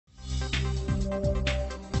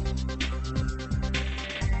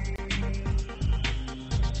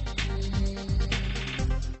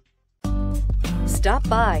Stop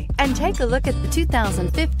by and take a look at the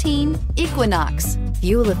 2015 Equinox.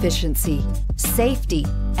 Fuel efficiency, safety,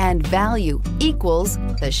 and value equals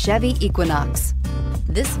the Chevy Equinox.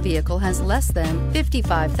 This vehicle has less than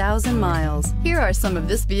 55,000 miles. Here are some of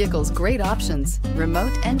this vehicle's great options: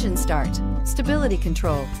 remote engine start, stability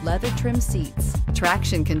control, leather trim seats,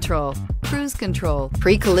 traction control, cruise control,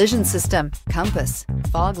 pre-collision system, compass,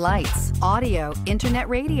 fog lights, audio, internet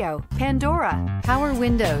radio, Pandora, power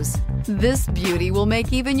windows. This beauty will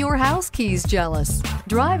make even your house keys jealous.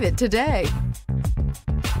 Drive it today.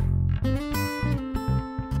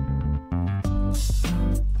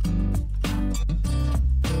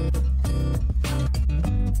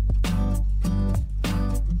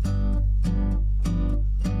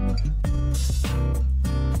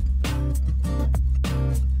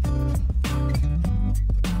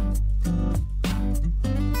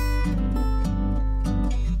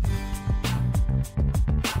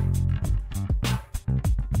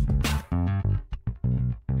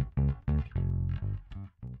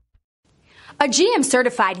 A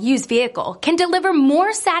GM-certified used vehicle can deliver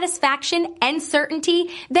more satisfaction and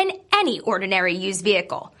certainty than any ordinary used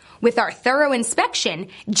vehicle. With our thorough inspection,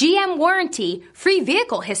 GM warranty, free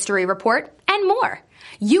vehicle history report, and more.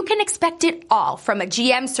 You can expect it all from a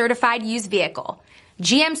GM-certified used vehicle.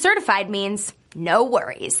 GM-certified means no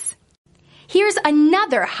worries. Here's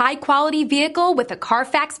another high-quality vehicle with a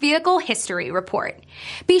Carfax Vehicle History Report.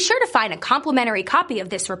 Be sure to find a complimentary copy of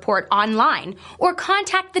this report online or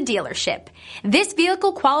contact the dealership. This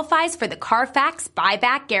vehicle qualifies for the Carfax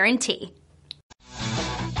Buyback Guarantee.